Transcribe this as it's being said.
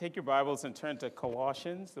Take your Bibles and turn to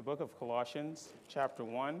Colossians, the book of Colossians, chapter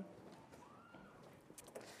 1.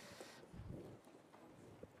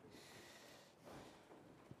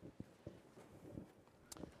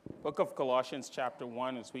 Book of Colossians, chapter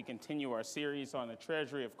 1, as we continue our series on the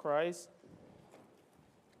treasury of Christ.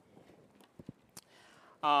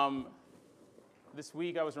 This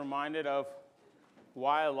week I was reminded of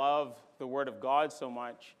why I love the Word of God so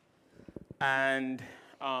much. And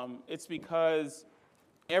it's because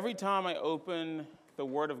every time I open the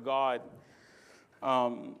Word of God,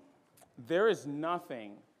 there is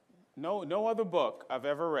nothing, no other book I've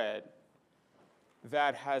ever read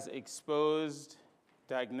that has exposed,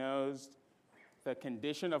 diagnosed the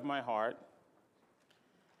condition of my heart,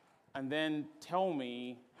 and then tell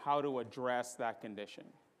me how to address that condition.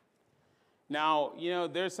 Now,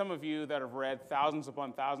 there's some of you that have read thousands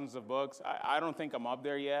upon thousands of books. I don't think I'm up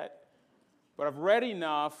there yet, but I've read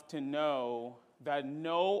enough to know that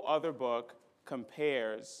no other book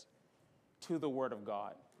compares to the Word of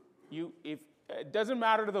God. It doesn't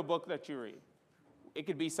matter to the book that you read. It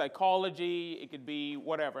could be psychology, it could be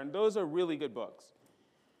whatever, and those are really good books.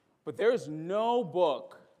 But there is no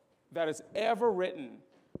book that is ever written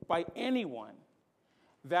by anyone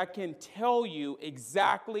that can tell you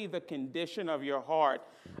exactly the condition of your heart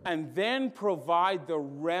and then provide the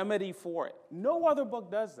remedy for it. No other book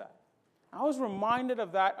does that. I was reminded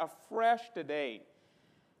of that afresh today.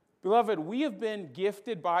 Beloved, we have been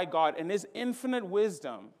gifted by God in His infinite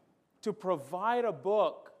wisdom to provide a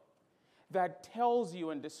book that tells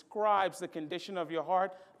you and describes the condition of your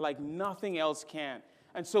heart like nothing else can.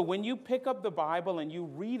 And so when you pick up the Bible and you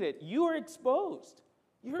read it, you are exposed.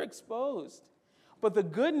 You're exposed. But the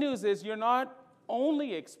good news is you're not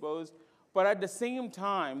only exposed, but at the same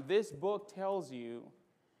time, this book tells you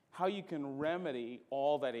how you can remedy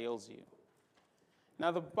all that ails you. Now,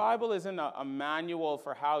 the Bible isn't a manual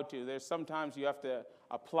for how to. There's sometimes you have to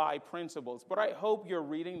apply principles. But I hope you're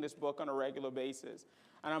reading this book on a regular basis.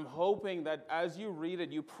 And I'm hoping that as you read it,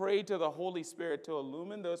 you pray to the Holy Spirit to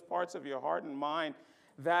illumine those parts of your heart and mind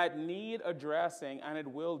that need addressing, and it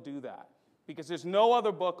will do that. Because there's no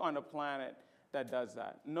other book on the planet that does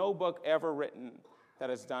that. No book ever written that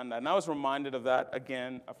has done that. And I was reminded of that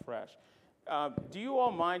again afresh. Do you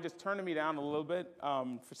all mind just turning me down a little bit?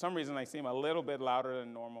 For some reason, I seem a little bit louder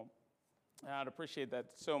than normal. I'd appreciate that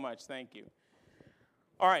so much. Thank you.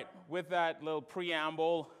 All right, with that little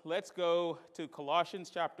preamble, let's go to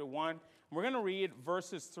Colossians chapter 1. We're going to read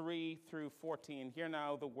verses 3 through 14. Hear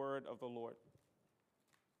now the word of the Lord.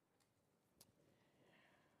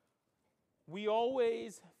 We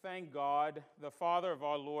always thank God, the Father of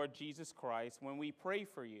our Lord Jesus Christ, when we pray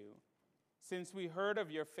for you, since we heard of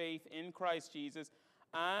your faith in Christ Jesus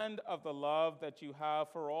and of the love that you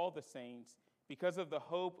have for all the saints, because of the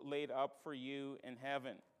hope laid up for you in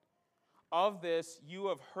heaven. Of this you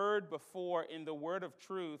have heard before in the word of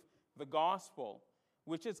truth, the gospel,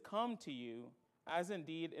 which has come to you, as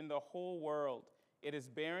indeed in the whole world it is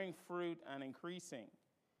bearing fruit and increasing,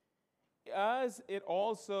 as it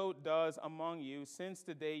also does among you since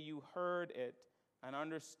the day you heard it and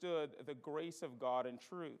understood the grace of God in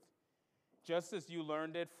truth, just as you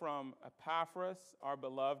learned it from Epaphras, our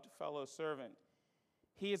beloved fellow servant.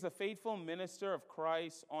 He is a faithful minister of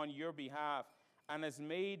Christ on your behalf and has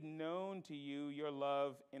made known to you your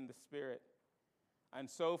love in the Spirit. And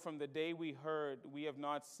so from the day we heard, we have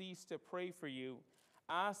not ceased to pray for you,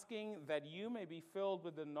 asking that you may be filled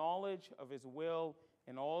with the knowledge of His will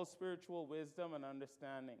in all spiritual wisdom and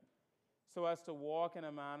understanding, so as to walk in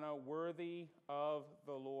a manner worthy of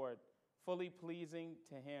the Lord, fully pleasing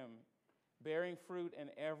to Him, bearing fruit in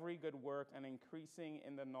every good work and increasing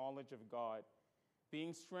in the knowledge of God,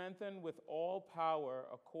 being strengthened with all power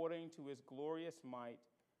according to His glorious might,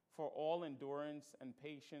 for all endurance and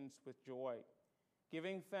patience with joy,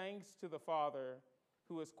 giving thanks to the Father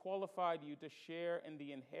who has qualified you to share in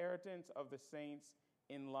the inheritance of the saints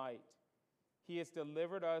in light. He has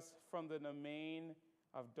delivered us from the domain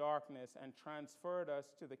of darkness and transferred us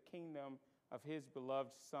to the kingdom of His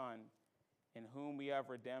beloved Son, in whom we have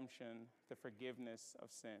redemption, the forgiveness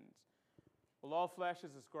of sins. Well, all flesh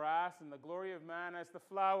is as grass, and the glory of man as the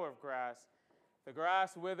flower of grass. The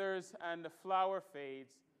grass withers and the flower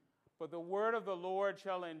fades, but the word of the Lord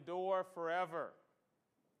shall endure forever.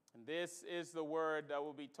 And this is the word that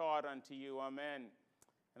will be taught unto you. Amen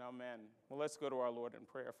and amen. Well, let's go to our Lord in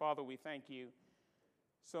prayer. Father, we thank you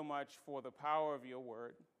so much for the power of your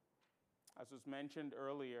word. As was mentioned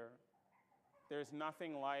earlier, there's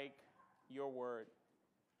nothing like your word.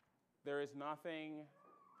 There is nothing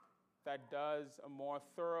that does a more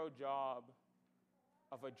thorough job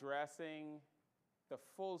of addressing the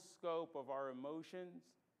full scope of our emotions,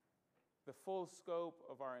 the full scope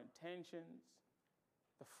of our intentions,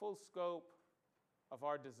 the full scope of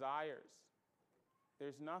our desires.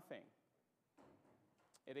 There's nothing.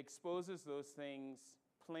 It exposes those things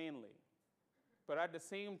plainly. But at the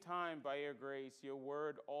same time, by your grace, your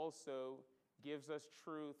word also gives us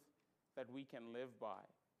truth that we can live by,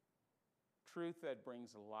 truth that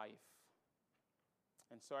brings life.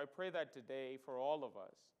 And so I pray that today for all of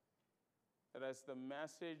us, that as the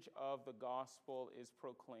message of the gospel is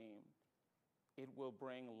proclaimed, it will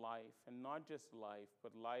bring life, and not just life,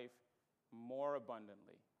 but life more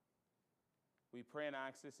abundantly. We pray and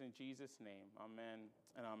ask this in Jesus' name. Amen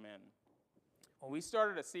and amen. Well, we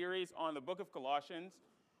started a series on the book of Colossians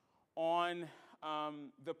on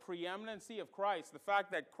the preeminency of Christ, the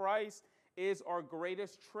fact that Christ is our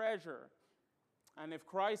greatest treasure. And if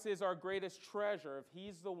Christ is our greatest treasure, if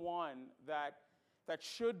he's the one that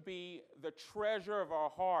should be the treasure of our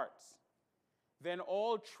hearts, then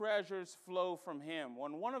all treasures flow from him.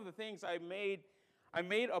 One of the things I made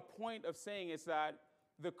a point of saying is that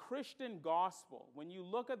the Christian gospel, when you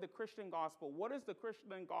look at the Christian gospel, what is the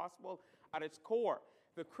Christian gospel at its core?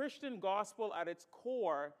 The Christian gospel at its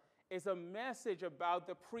core is a message about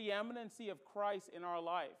the preeminency of Christ in our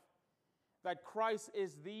life. That Christ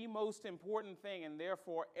is the most important thing, and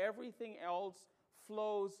therefore everything else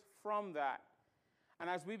flows from that. And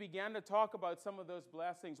as we began to talk about some of those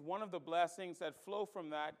blessings, one of the blessings that flow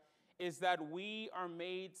from that is that we are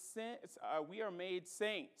made saints.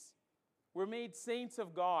 We're made saints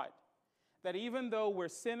of God. That even though we're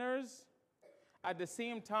sinners, at the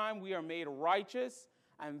same time we are made righteous,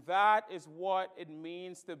 and that is what it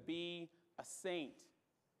means to be a saint.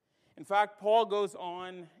 In fact, Paul goes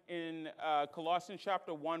on in Colossians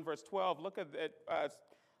chapter 1, verse 12. Look at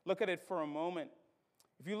it for a moment.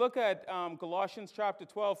 If you look at Colossians chapter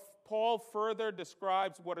 12, Paul further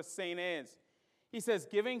describes what a saint is. He says,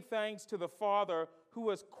 giving thanks to the Father who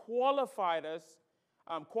has qualified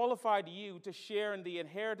you to share in the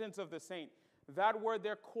inheritance of the saint. That word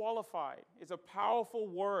there, qualified, is a powerful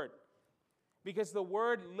word because the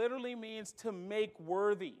word literally means to make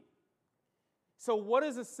worthy. So what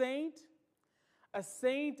is a saint? A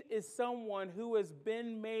saint is someone who has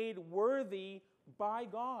been made worthy by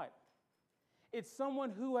God. It's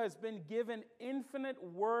someone who has been given infinite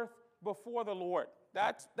worth before the Lord.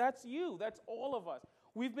 That's you. That's all of us.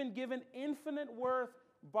 We've been given infinite worth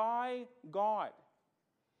by God.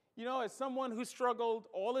 You know, as someone who struggled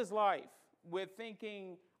all his life with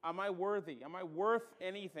thinking, am I worthy? Am I worth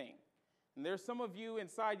anything? And there's some of you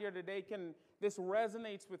inside here today, this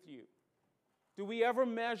resonates with you. Do we ever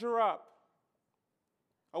measure up?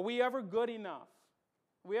 Are we ever good enough?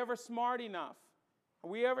 Are we ever smart enough? Are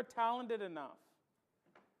we ever talented enough?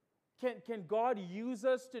 Can God use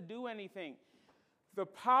us to do anything? The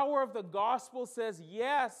power of the gospel says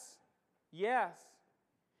yes, yes.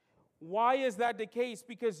 Why is that the case?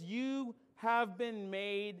 Because you have been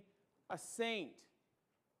made a saint.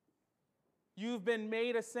 You've been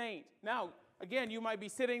made a saint. Now, again, you might be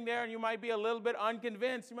sitting there and you might be a little bit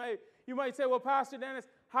unconvinced. You might say, well, Pastor Dennis,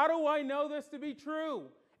 how do I know this to be true?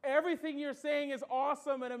 Everything you're saying is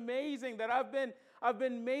awesome and amazing, that I've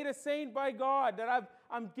been made a saint by God, that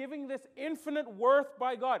I'm giving this infinite worth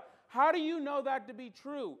by God. How do you know that to be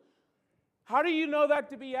true? How do you know that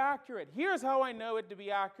to be accurate? Here's how I know it to be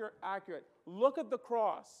accurate. Look at the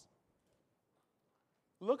cross.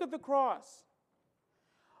 Look at the cross.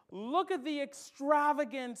 Look at the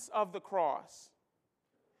extravagance of the cross.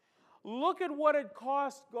 Look at what it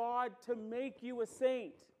cost God to make you a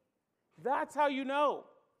saint. That's how you know.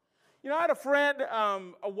 You know, I had a friend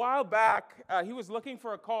a while back. He was looking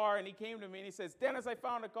for a car, and he came to me, and he says, Dennis, I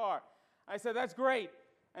found a car. I said, that's great.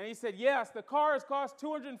 And he said, yes, the car has cost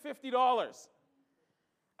 $250.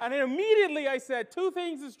 And then immediately I said, two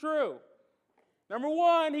things is true. Number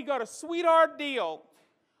one, he got a sweetheart deal.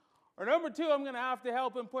 Or number two, I'm going to have to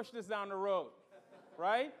help him push this down the road.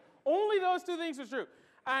 Right? Only those two things are true.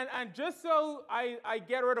 And just so I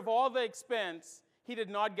get rid of all the expense, he did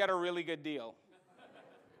not get a really good deal.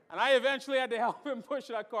 And I eventually had to help him push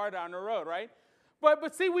that car down the road, right?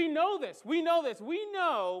 But see, we know this. We know this. We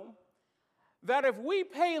know that if we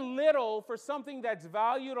pay little for something that's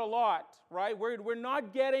valued a lot, right, we're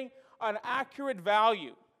not getting an accurate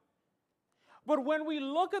value. But when we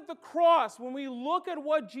look at the cross, when we look at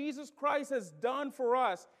what Jesus Christ has done for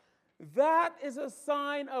us, that is a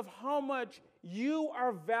sign of how much you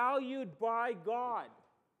are valued by God.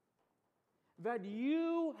 That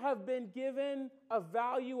you have been given a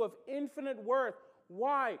value of infinite worth.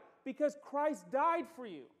 Why? Because Christ died for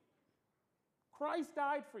you. Christ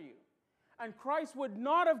died for you. And Christ would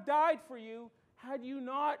not have died for you had you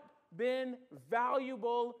not been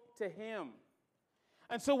valuable to him.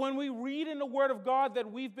 And so when we read in the Word of God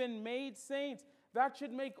that we've been made saints, that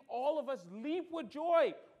should make all of us leap with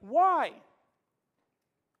joy. Why?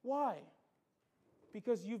 Why?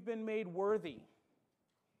 Because you've been made worthy.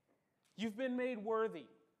 You've been made worthy.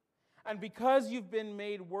 And because you've been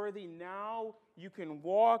made worthy, now you can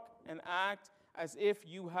walk and act as if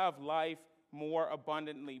you have life more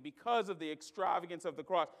abundantly because of the extravagance of the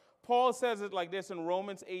cross. Paul says it like this in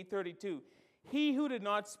Romans 8:32. He who did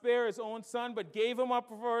not spare his own son, but gave him up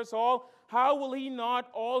for us all, how will he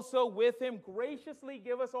not also with him graciously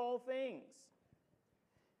give us all things?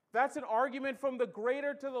 That's an argument from the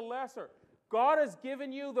greater to the lesser. God has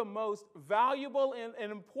given you the most valuable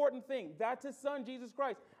and important thing. That's his son, Jesus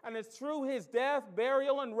Christ. And it's through his death,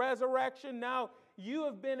 burial, and resurrection now you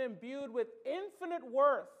have been imbued with infinite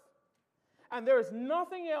worth. And there is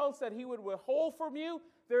nothing else that he would withhold from you.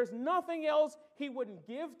 There's nothing else he wouldn't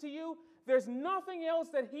give to you. There's nothing else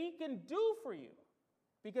that he can do for you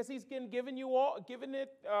because he's given it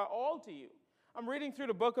all to you. I'm reading through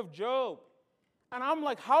the book of Job, and I'm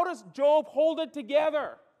like, how does Job hold it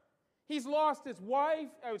together? He's lost his wife.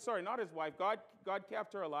 Not his wife. God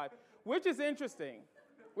kept her alive, which is interesting.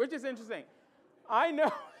 I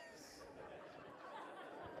know.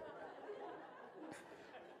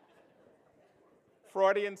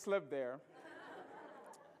 Freudian slip there.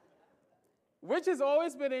 Which has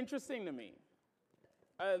always been interesting to me.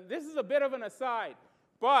 This is a bit of an aside,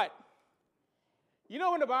 but you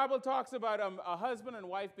know when the Bible talks about a husband and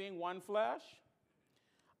wife being one flesh?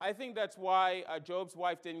 I think that's why Job's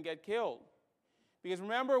wife didn't get killed. Because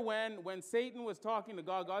remember when Satan was talking to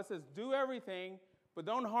God, God says, do everything, but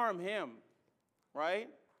don't harm him, right?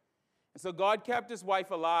 And so God kept his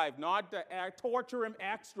wife alive, not to torture him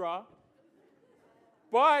extra,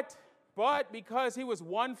 but because he was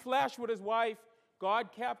one flesh with his wife,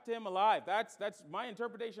 God kept him alive. That's my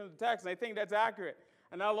interpretation of the text, and I think that's accurate.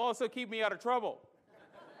 And that'll also keep me out of trouble.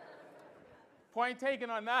 Point taken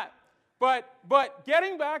on that. But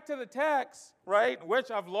getting back to the text, right,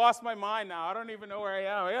 which I've lost my mind now. I don't even know where I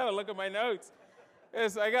am. I got to look at my notes.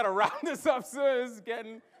 I got to round this up soon. This is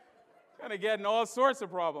getting all sorts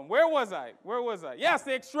of problems. Where was I? Yes,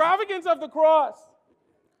 the extravagance of the cross.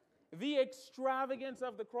 The extravagance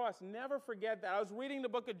of the cross. Never forget that. I was reading the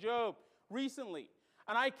book of Job recently,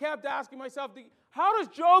 and I kept asking myself, how does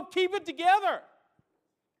Job keep it together?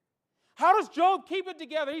 How does Job keep it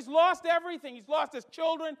together? He's lost everything. He's lost his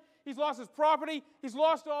children. He's lost his property. He's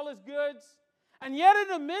lost all his goods. And yet in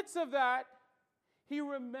the midst of that, he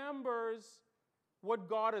remembers what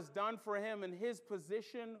God has done for him and his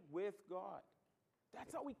position with God.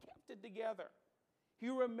 That's how he kept it together. He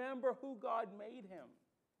remembered who God made him.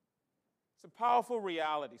 It's a powerful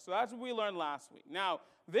reality. So that's what we learned last week. Now,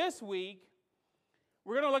 this week,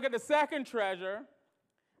 we're going to look at the second treasure.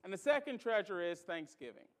 And the second treasure is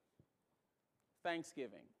thanksgiving.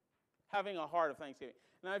 Thanksgiving. Having a heart of thanksgiving.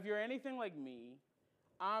 Now, if you're anything like me,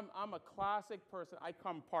 I'm a classic person. I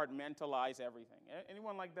compartmentalize everything.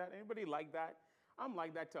 Anyone like that? Anybody like that? I'm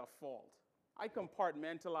like that to a fault. I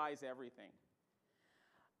compartmentalize everything.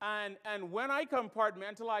 And when I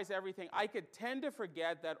compartmentalize everything, I could tend to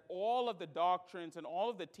forget that all of the doctrines and all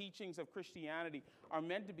of the teachings of Christianity are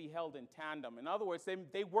meant to be held in tandem. In other words,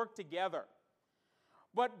 they work together.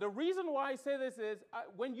 But the reason why I say this is,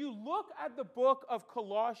 when you look at the book of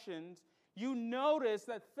Colossians, you notice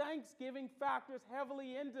that thanksgiving factors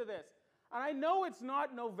heavily into this. And I know it's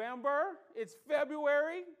not November, it's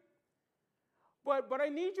February. But I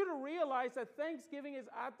need you to realize that Thanksgiving is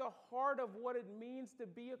at the heart of what it means to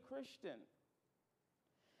be a Christian.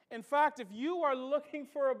 In fact, if you are looking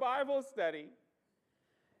for a Bible study,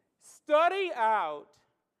 study out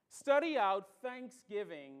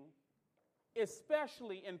Thanksgiving,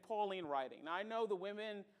 especially in Pauline writing. Now, I know the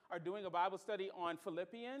women are doing a Bible study on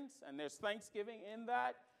Philippians, and there's Thanksgiving in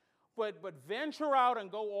that, but venture out and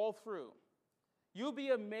go all through. You'll be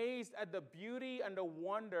amazed at the beauty and the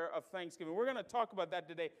wonder of Thanksgiving. We're going to talk about that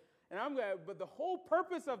today. But the whole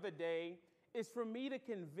purpose of the day is for me to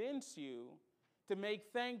convince you to make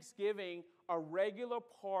Thanksgiving a regular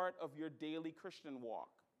part of your daily Christian walk.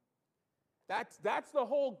 That's the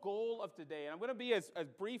whole goal of today. And I'm going to be as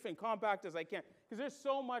brief and compact as I can, because there's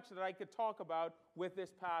so much that I could talk about with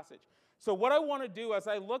this passage. So what I want to do as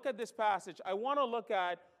I look at this passage, I want to look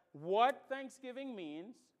at what Thanksgiving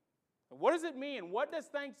means. What does it mean? What does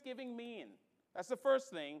Thanksgiving mean? That's the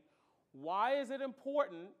first thing. Why is it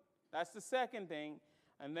important? That's the second thing.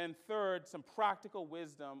 And then third, some practical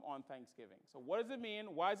wisdom on Thanksgiving. So what does it mean?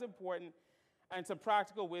 Why is it important? And some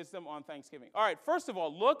practical wisdom on Thanksgiving. All right, first of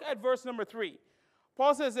all, look at verse number 3.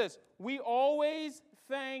 Paul says this, we always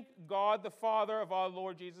thank God the Father of our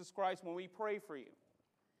Lord Jesus Christ when we pray for you.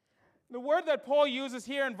 The word that Paul uses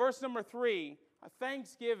here in verse number 3,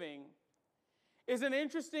 thanksgiving, is an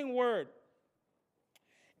interesting word.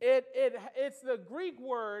 It's the Greek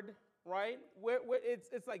word, right?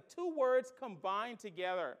 It's like two words combined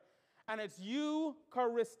together, and it's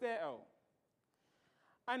eucharisteo.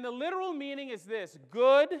 And the literal meaning is this: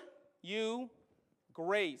 good,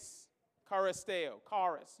 grace, charisteo,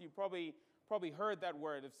 charis. You probably heard that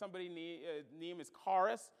word. If somebody's name is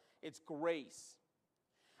charis, it's grace.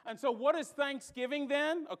 And so what is thanksgiving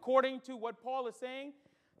then, according to what Paul is saying?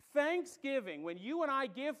 Thanksgiving, when you and I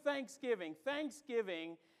give thanksgiving,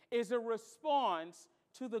 thanksgiving is a response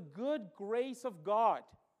to the good grace of God.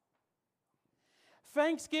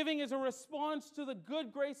 Thanksgiving is a response to the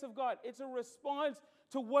good grace of God. It's a response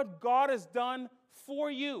to what God has done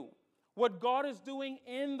for you, what God is doing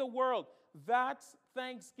in the world. That's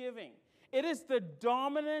thanksgiving. It is the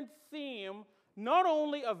dominant theme not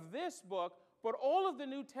only of this book, but all of the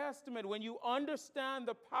New Testament when you understand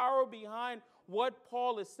the power behind what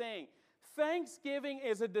Paul is saying. Thanksgiving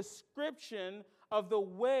is a description of the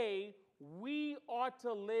way we ought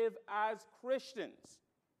to live as Christians.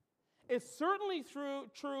 It's certainly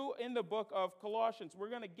true in the book of Colossians. We're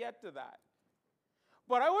going to get to that.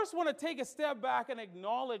 But I just want to take a step back and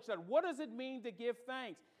acknowledge that what does it mean to give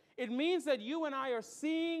thanks? It means that you and I are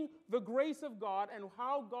seeing the grace of God and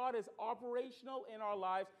how God is operational in our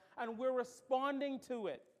lives, and we're responding to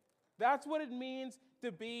it. That's what it means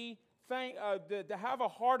to to have a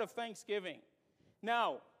heart of thanksgiving.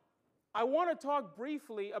 Now, I want to talk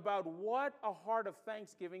briefly about what a heart of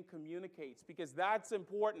thanksgiving communicates, because that's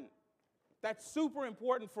important. That's super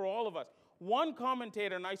important for all of us. One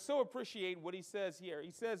commentator, and I so appreciate what he says here,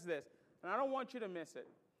 he says this, and I don't want you to miss it.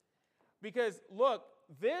 Because, look,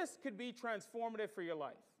 this could be transformative for your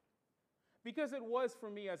life. Because it was for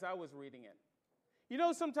me as I was reading it. You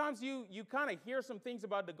know, sometimes you kind of hear some things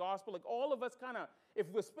about the gospel, like all of us kind of,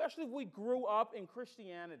 especially if we grew up in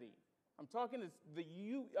Christianity. I'm talking to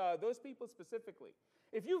those people specifically.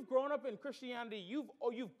 If you've grown up in Christianity,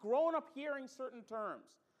 you've grown up hearing certain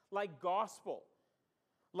terms, like gospel,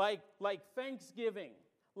 like thanksgiving,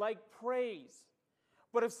 like praise.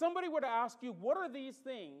 But if somebody were to ask you, what are these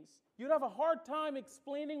things, you'd have a hard time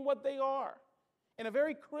explaining what they are in a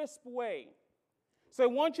very crisp way. So I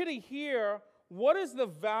want you to hear, what is the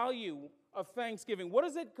value of thanksgiving? What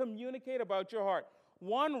does it communicate about your heart?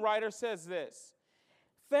 One writer says this: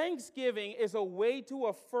 thanksgiving is a way to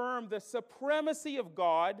affirm the supremacy of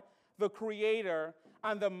God, the Creator,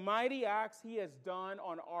 and the mighty acts He has done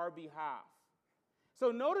on our behalf.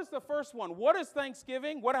 So notice the first one. What is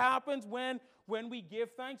thanksgiving? What happens when we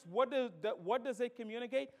give thanks? What does it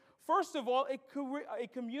communicate? First of all,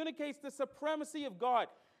 it communicates the supremacy of God.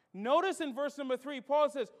 Notice in verse number 3, Paul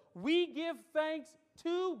says, we give thanks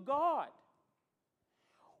to God.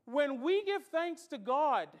 When we give thanks to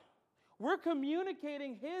God, we're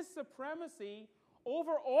communicating His supremacy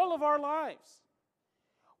over all of our lives.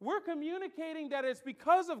 We're communicating that it's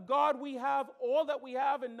because of God we have all that we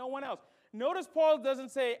have and no one else. Notice Paul doesn't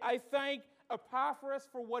say, I thank Epaphras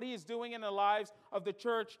for what he is doing in the lives of the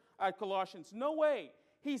church at Colossians. No way.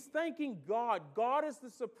 He's thanking God. God is the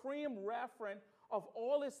supreme referent of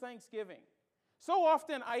all his thanksgiving. So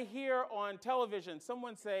often I hear on television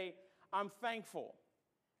someone say, I'm thankful.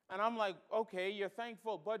 And I'm like, okay, you're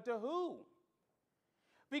thankful, but to who?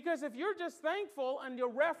 Because if you're just thankful and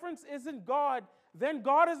your reference isn't God, then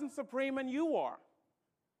God isn't supreme and you are.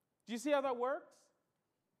 Do you see how that works?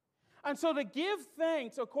 And so to give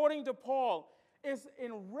thanks, according to Paul, is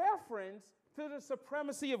in reference to the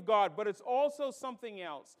supremacy of God, but it's also something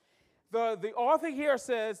else. The author here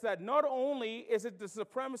says that not only is it the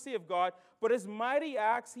supremacy of God, but his mighty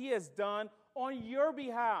acts he has done on your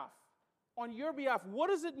behalf. On your behalf. What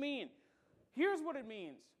does it mean? Here's what it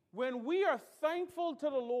means. When we are thankful to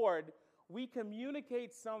the Lord, we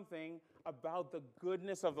communicate something about the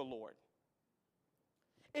goodness of the Lord.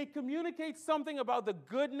 It communicates something about the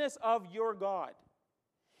goodness of your God.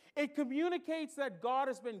 It communicates that God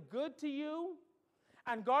has been good to you,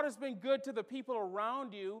 and God has been good to the people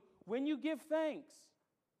around you when you give thanks.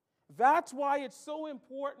 That's why it's so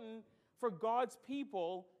important for God's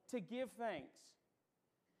people to give thanks,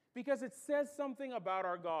 because it says something about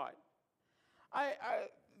our God.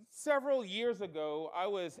 Several years ago, I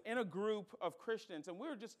was in a group of Christians, and we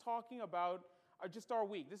were just talking about just our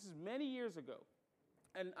week. This is many years ago.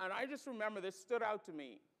 And I just remember this stood out to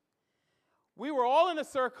me. We were all in a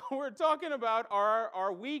circle. We were talking about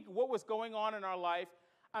our week, what was going on in our life.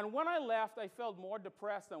 And when I left, I felt more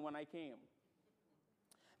depressed than when I came.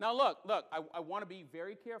 Now, look, I want to be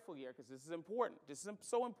very careful here because this is important. This is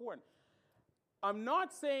so important. I'm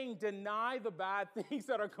not saying deny the bad things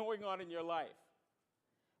that are going on in your life,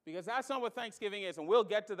 because that's not what Thanksgiving is, and we'll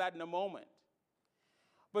get to that in a moment.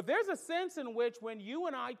 But there's a sense in which when you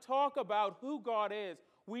and I talk about who God is,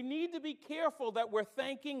 we need to be careful that we're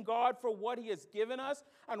thanking God for what he has given us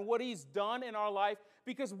and what he's done in our life,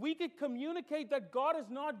 because we could communicate that God is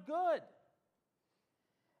not good.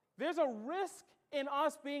 There's a risk in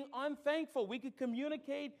us being unthankful. We could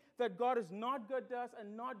communicate that God is not good to us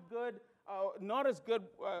and not as good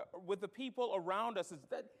with the people around us.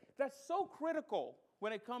 That's so critical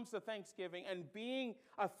when it comes to Thanksgiving and being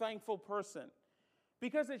a thankful person,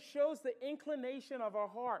 because it shows the inclination of our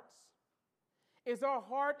hearts. Is our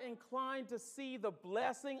heart inclined to see the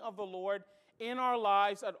blessing of the Lord in our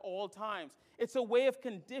lives at all times? It's a way of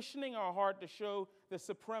conditioning our heart to show the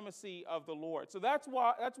supremacy of the Lord. So that's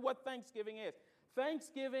what Thanksgiving is.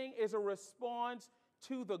 Thanksgiving is a response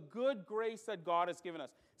to the good grace that God has given us.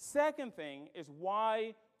 Second thing is,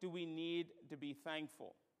 why do we need to be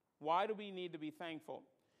thankful? Why do we need to be thankful?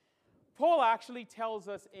 Paul actually tells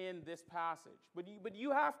us in this passage, but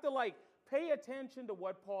you have to pay attention to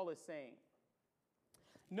what Paul is saying.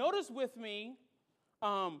 Notice with me,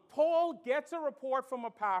 Paul gets a report from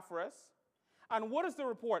Epaphras. And what is the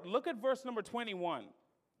report? Look at verse number 21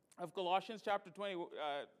 of Colossians chapter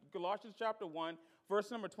 1,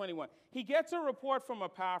 verse number 21. He gets a report from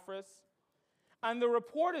Epaphras, and the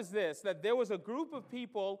report is this, that there was a group of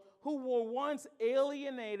people who were once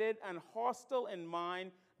alienated and hostile in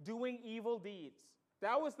mind, doing evil deeds.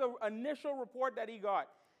 That was the initial report that he got.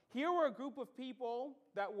 Here were a group of people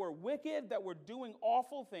that were wicked, that were doing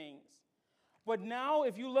awful things. But now,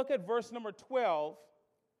 if you look at verse number 12,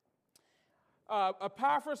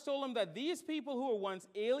 Epaphras told him that these people who were once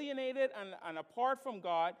alienated and apart from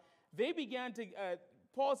God, they began to,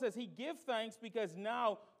 Paul says, he gives thanks because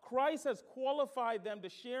now Christ has qualified them to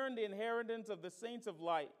share in the inheritance of the saints of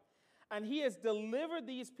light. And he has delivered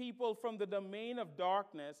these people from the domain of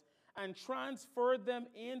darkness and transferred them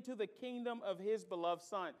into the kingdom of his beloved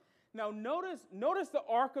Son. Now notice the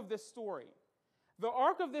arc of this story. The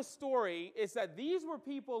arc of this story is that these were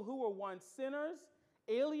people who were once sinners,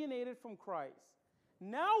 alienated from Christ.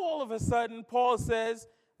 Now all of a sudden, Paul says,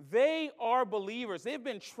 they are believers. They've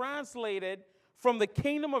been translated from the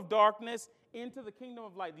kingdom of darkness into the kingdom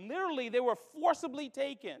of light. Literally, they were forcibly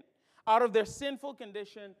taken out of their sinful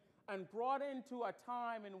condition and brought into a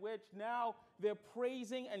time in which now they're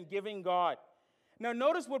praising and giving God. Now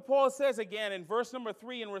notice what Paul says again in verse number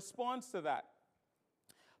 3 in response to that.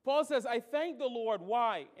 Paul says, I thank the Lord.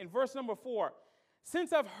 Why? In verse number 4,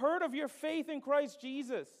 since I've heard of your faith in Christ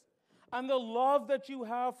Jesus and the love that you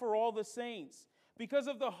have for all the saints, because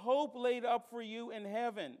of the hope laid up for you in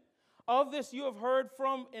heaven. Of this you have heard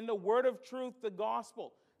from in the word of truth, the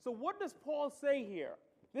gospel. So what does Paul say here?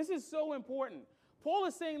 This is so important. Paul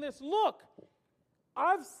is saying this, look,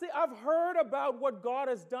 I've heard about what God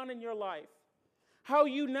has done in your life, how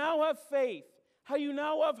you now have faith, how you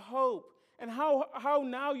now have hope, and how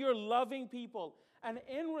now you're loving people. And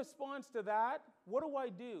in response to that, what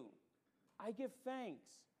do? I give thanks.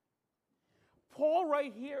 Paul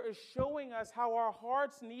right here is showing us how our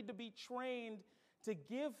hearts need to be trained to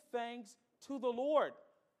give thanks to the Lord.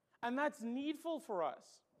 And that's needful for us.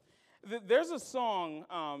 There's a song,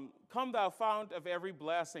 Come Thou Fount of Every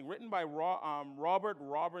Blessing, written by Robert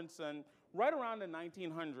Robertson right around the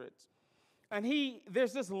 1900s. And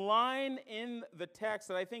there's this line in the text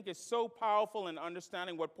that I think is so powerful in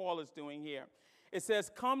understanding what Paul is doing here. It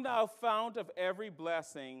says, Come Thou Fount of Every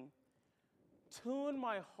Blessing, tune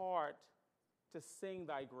my heart to sing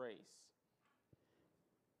thy grace.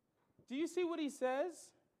 Do you see what he says?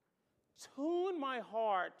 Tune my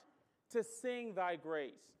heart to sing thy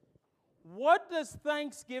grace. What does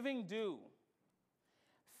thanksgiving do?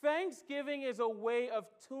 Thanksgiving is a way of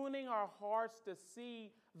tuning our hearts to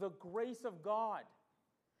see the grace of God.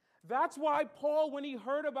 That's why Paul, when he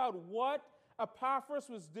heard about what Epaphras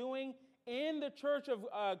was doing in the church of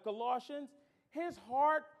Colossians, his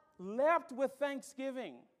heart leapt with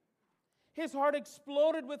thanksgiving. His heart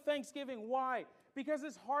exploded with thanksgiving. Why? Because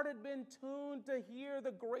his heart had been tuned to hear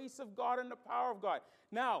the grace of God and the power of God.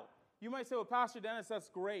 Now, you might say, well, Pastor Dennis, that's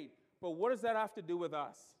great, but what does that have to do with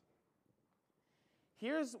us?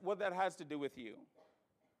 Here's what that has to do with you.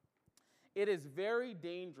 It is very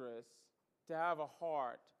dangerous to have a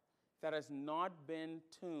heart that has not been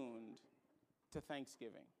tuned to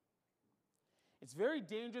thanksgiving. It's very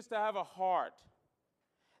dangerous to have a heart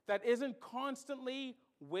that isn't constantly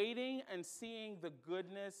waiting and seeing the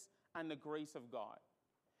goodness and the grace of God.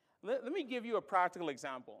 Let me give you a practical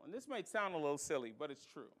example. And this might sound a little silly, but it's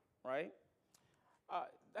true, right?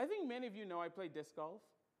 I think many of you know I play disc golf.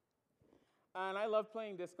 And I love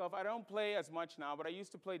playing disc golf. I don't play as much now, but I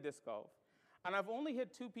used to play disc golf. And I've only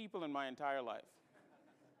hit 2 people in my entire life.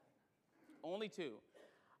 Only 2.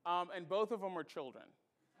 And both of them were children.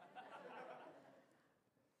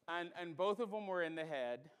 And both of them were in the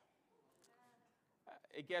head.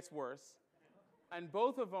 It gets worse. And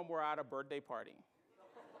both of them were at a birthday party.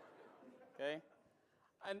 Okay?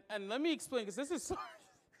 And let me explain, because this is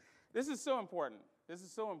so important. This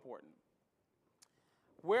is so important.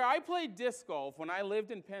 Where I played disc golf, when I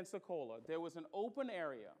lived in Pensacola, there was an open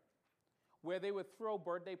area where they would throw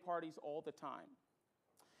birthday parties all the time.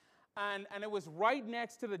 And it was right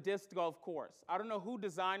next to the disc golf course. I don't know who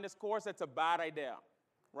designed this course. That's a bad idea,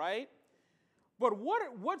 right? But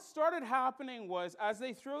what started happening was, as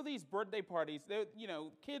they throw these birthday parties,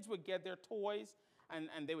 kids would get their toys,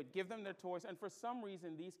 and they would give them their toys. And for some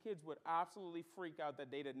reason, these kids would absolutely freak out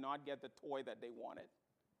that they did not get the toy that they wanted.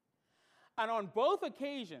 And on both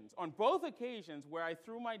occasions where I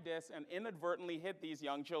threw my disc and inadvertently hit these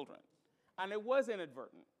young children, and it was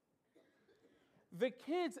inadvertent, the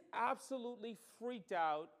kids absolutely freaked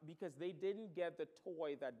out because they didn't get the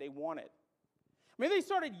toy that they wanted. I mean, they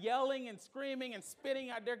started yelling and screaming and spitting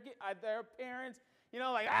at their parents,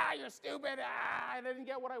 like, you're stupid, I didn't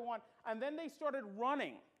get what I want. And then they started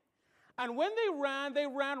running. And when they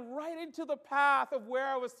ran right into the path of where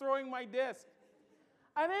I was throwing my disc.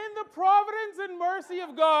 And in the providence and mercy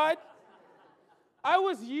of God, I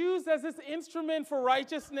was used as this instrument for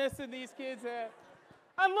righteousness in these kids' heads.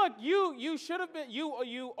 And look, you should have been,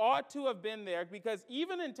 you ought to have been there, because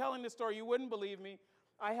even in telling the story, you wouldn't believe me.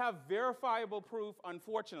 I have verifiable proof,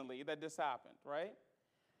 unfortunately, that this happened, right?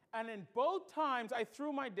 And in both times, I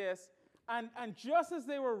threw my disc, and just as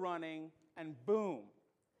they were running, and boom.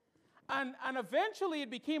 And eventually,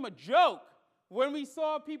 it became a joke. When we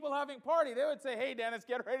saw people having a party, they would say, hey, Dennis,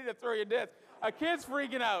 get ready to throw your disc. A kid's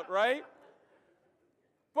freaking out, right?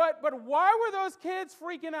 But why were those kids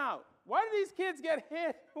freaking out? Why did these kids get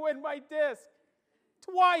hit with my disc?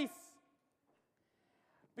 Twice.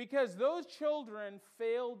 Because those children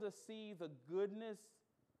failed to see the goodness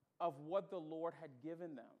of what the Lord had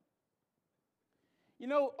given them.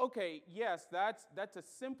 Okay, yes, that's a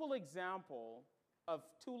simple example of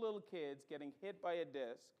 2 little kids getting hit by a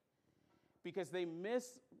disc, because they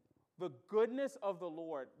miss the goodness of the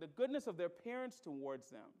Lord, the goodness of their parents towards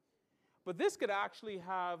them. But this could actually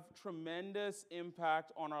have tremendous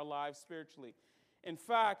impact on our lives spiritually. In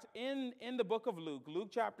fact, in the book of Luke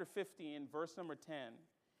chapter 15, verse number 10,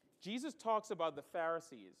 Jesus talks about the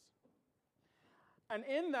Pharisees. And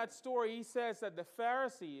in that story, he says that the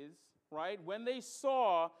Pharisees, right, when they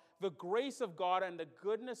saw the grace of God and the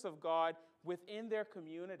goodness of God within their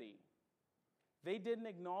community, they didn't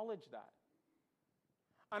acknowledge that.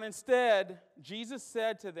 And instead, Jesus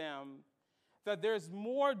said to them that there's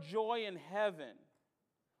more joy in heaven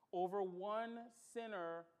over one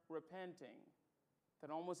sinner repenting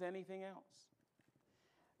than almost anything else.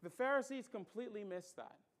 The Pharisees completely missed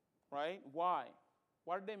that, right? Why?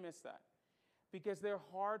 Why did they miss that? Because their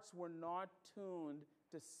hearts were not tuned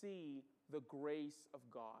to see the grace of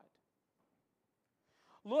God.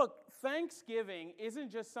 Look, Thanksgiving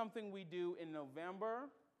isn't just something we do in November.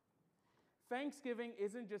 Thanksgiving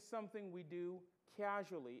isn't just something we do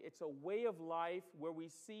casually. It's a way of life where we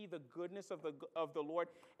see the goodness of the Lord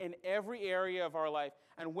in every area of our life.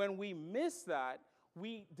 And when we miss that,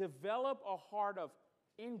 we develop a heart of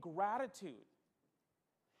ingratitude.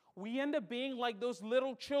 We end up being like those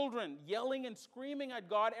little children, yelling and screaming at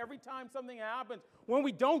God every time something happens when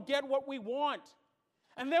we don't get what we want.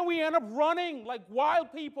 And then we end up running like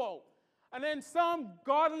wild people. And then some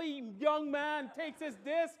godly young man takes his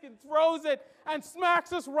disc and throws it and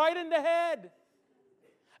smacks us right in the head.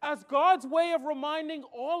 As God's way of reminding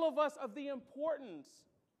all of us of the importance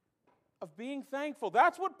of being thankful.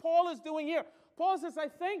 That's what Paul is doing here. Paul says, I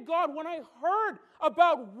thank God when I heard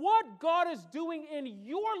about what God is doing in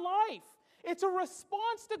your life. It's a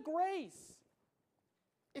response to grace.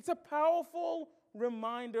 It's a powerful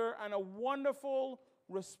reminder and a wonderful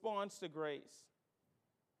response to grace.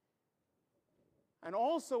 And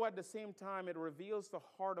also at the same time, it reveals the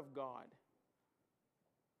heart of God.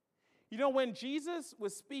 When Jesus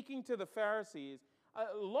was speaking to the Pharisees,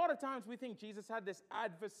 a lot of times we think Jesus had this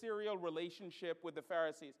adversarial relationship with the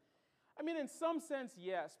Pharisees. I mean, in some sense,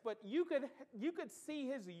 yes, but you could see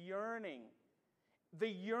his yearning, the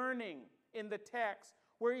yearning in the text,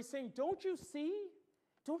 where he's saying, don't you see?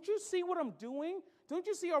 Don't you see what I'm doing Don't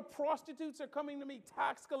you see how prostitutes are coming to me,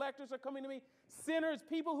 tax collectors are coming to me, sinners,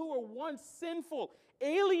 people who were once sinful,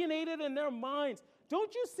 alienated in their minds?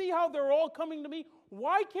 Don't you see how they're all coming to me?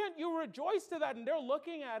 Why can't you rejoice to that? And they're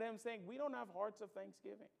looking at him saying, we don't have hearts of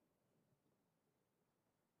thanksgiving.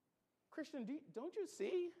 Christian, don't you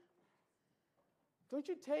see? Don't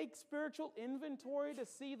you take spiritual inventory to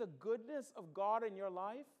see the goodness of God in your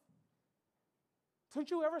life? Don't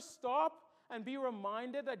you ever stop and be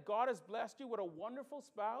reminded that God has blessed you with a wonderful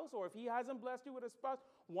spouse, or if he hasn't blessed you with a spouse,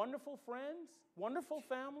 wonderful friends, wonderful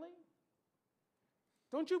family?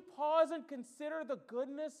 Don't you pause and consider the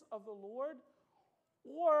goodness of the Lord?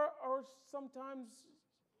 Or sometimes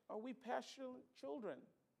are we passionate children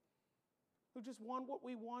who just want what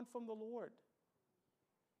we want from the Lord?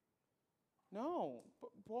 No.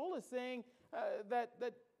 Paul is saying that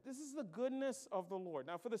this is the goodness of the Lord.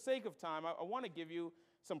 Now, for the sake of time, I want to give you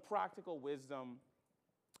some practical wisdom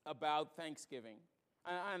about Thanksgiving.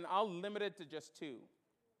 And I'll limit it to just two.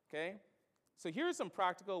 Okay? So here's some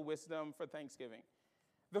practical wisdom for Thanksgiving.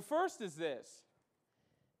 The first is this.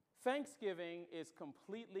 Thanksgiving is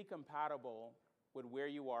completely compatible with where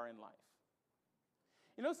you are in life.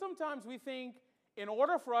 You know, sometimes we think in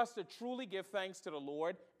order for us to truly give thanks to the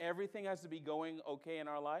Lord, everything has to be going okay in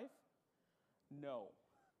our life. No.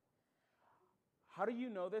 How do you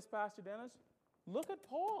know this, Pastor Dennis? Look at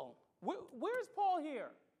Paul. Where's Paul here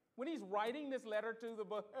when he's writing this letter to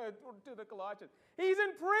the Colossians? He's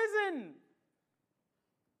in prison.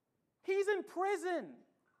 He's in prison.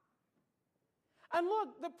 And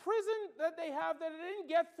look, the prison that they have, that they didn't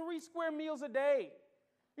get 3 square meals a day.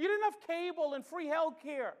 You didn't have cable and free health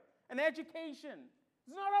care and education. It's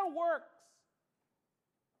not how it works.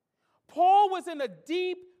 Paul was in a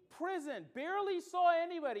deep prison, barely saw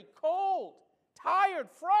anybody, cold, tired,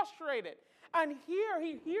 frustrated. And here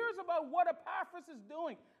he hears about what Epaphras is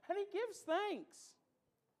doing, and he gives thanks.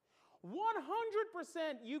 100%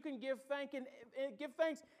 you can give thanks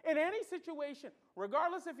in any situation,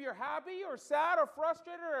 regardless if you're happy or sad or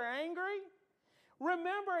frustrated or angry.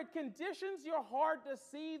 Remember, it conditions your heart to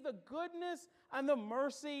see the goodness and the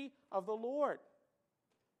mercy of the Lord.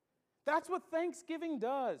 That's what Thanksgiving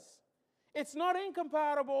does. It's not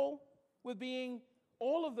incompatible with being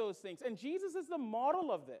all of those things. And Jesus is the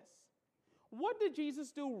model of this. What did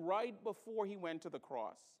Jesus do right before he went to the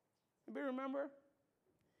cross? Anybody remember?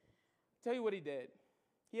 Tell you what he did.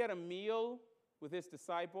 He had a meal with his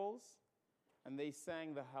disciples, and they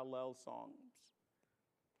sang the Hallel songs.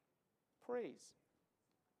 Praise.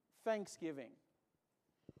 Thanksgiving.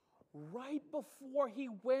 Right before he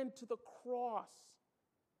went to the cross.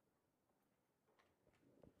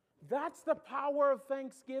 That's the power of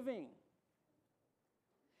Thanksgiving.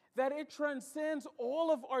 That it transcends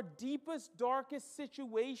all of our deepest, darkest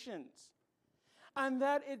situations. And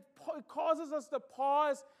that it causes us to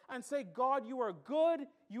pause and say, God, you are good,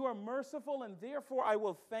 you are merciful, and therefore I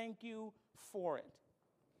will thank you for it.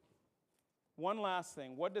 One last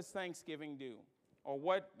thing. What does Thanksgiving do?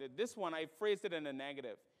 This one, I phrased it in a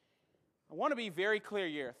negative. I want to be very clear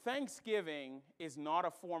here. Thanksgiving is not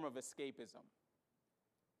a form of escapism.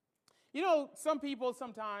 You know, some people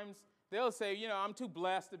sometimes, they'll say, you know, I'm too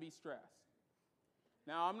blessed to be stressed.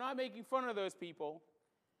 Now, I'm not making fun of those people.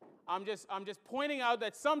 I'm just pointing out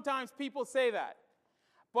that sometimes people say that.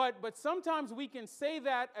 But sometimes we can say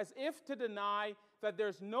that as if to deny that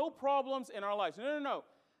there's no problems in our lives. No.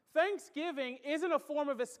 Thanksgiving isn't a form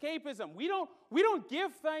of escapism. We don't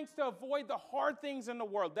give thanks to avoid the hard things in the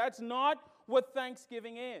world. That's not what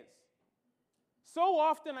Thanksgiving is. So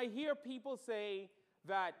often I hear people say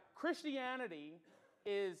that Christianity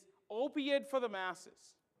is opiate for the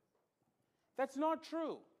masses. That's not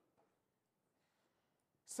true.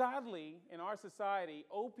 Sadly, in our society,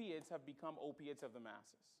 opiates have become opiates of the masses.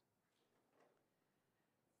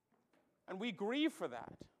 And we grieve for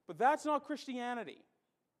that. But that's not Christianity.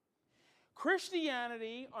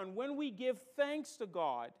 Christianity, and when we give thanks to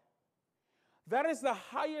God, that is the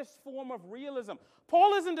highest form of realism.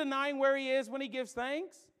 Paul isn't denying where he is when he gives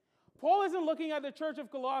thanks. Paul isn't looking at the church of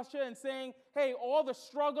Colossae and saying, hey, all the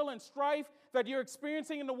struggle and strife that you're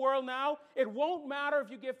experiencing in the world now, it won't matter if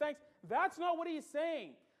you give thanks. That's not what he's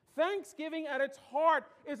saying. Thanksgiving at its heart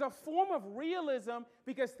is a form of realism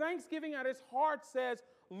because thanksgiving at its heart says,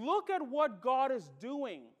 look at what God is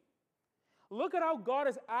doing. Look at how God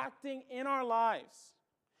is acting in our lives.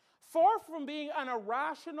 Far from being an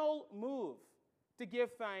irrational move to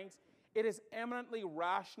give thanks, it is eminently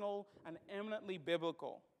rational and eminently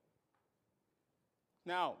biblical.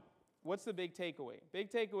 Now, what's the big takeaway?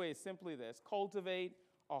 Big takeaway is simply this: cultivate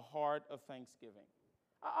a heart of thanksgiving.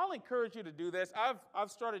 I'll encourage you to do this.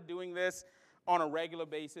 I've started doing this on a regular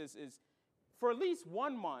basis. Is for at least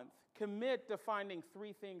 1 month, commit to finding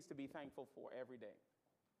 3 things to be thankful for every day.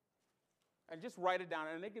 And just write it down.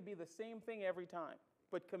 And it could be the same thing every time,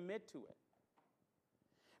 but commit to it.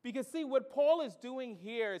 Because see, what Paul is doing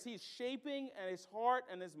here is he's shaping his heart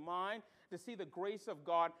and his mind to see the grace of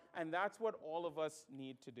God, and that's what all of us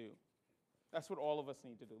need to do. That's what all of us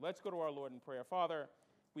need to do. Let's go to our Lord in prayer. Father,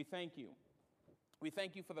 we thank you. We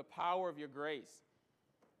thank you for the power of your grace.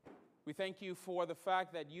 We thank you for the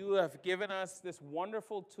fact that you have given us this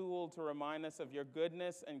wonderful tool to remind us of your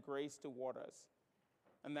goodness and grace toward us,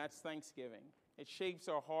 and that's thanksgiving. It shapes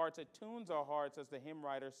our hearts, it tunes our hearts, as the hymn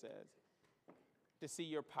writer says, to see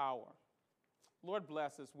your power. Lord,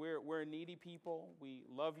 bless us. We're needy people. We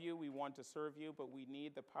love you. We want to serve you, but we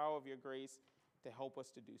need the power of your grace to help us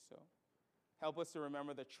to do so. Help us to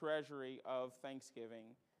remember the treasury of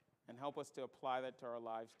thanksgiving, and help us to apply that to our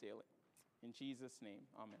lives daily. In Jesus' name,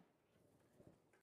 amen.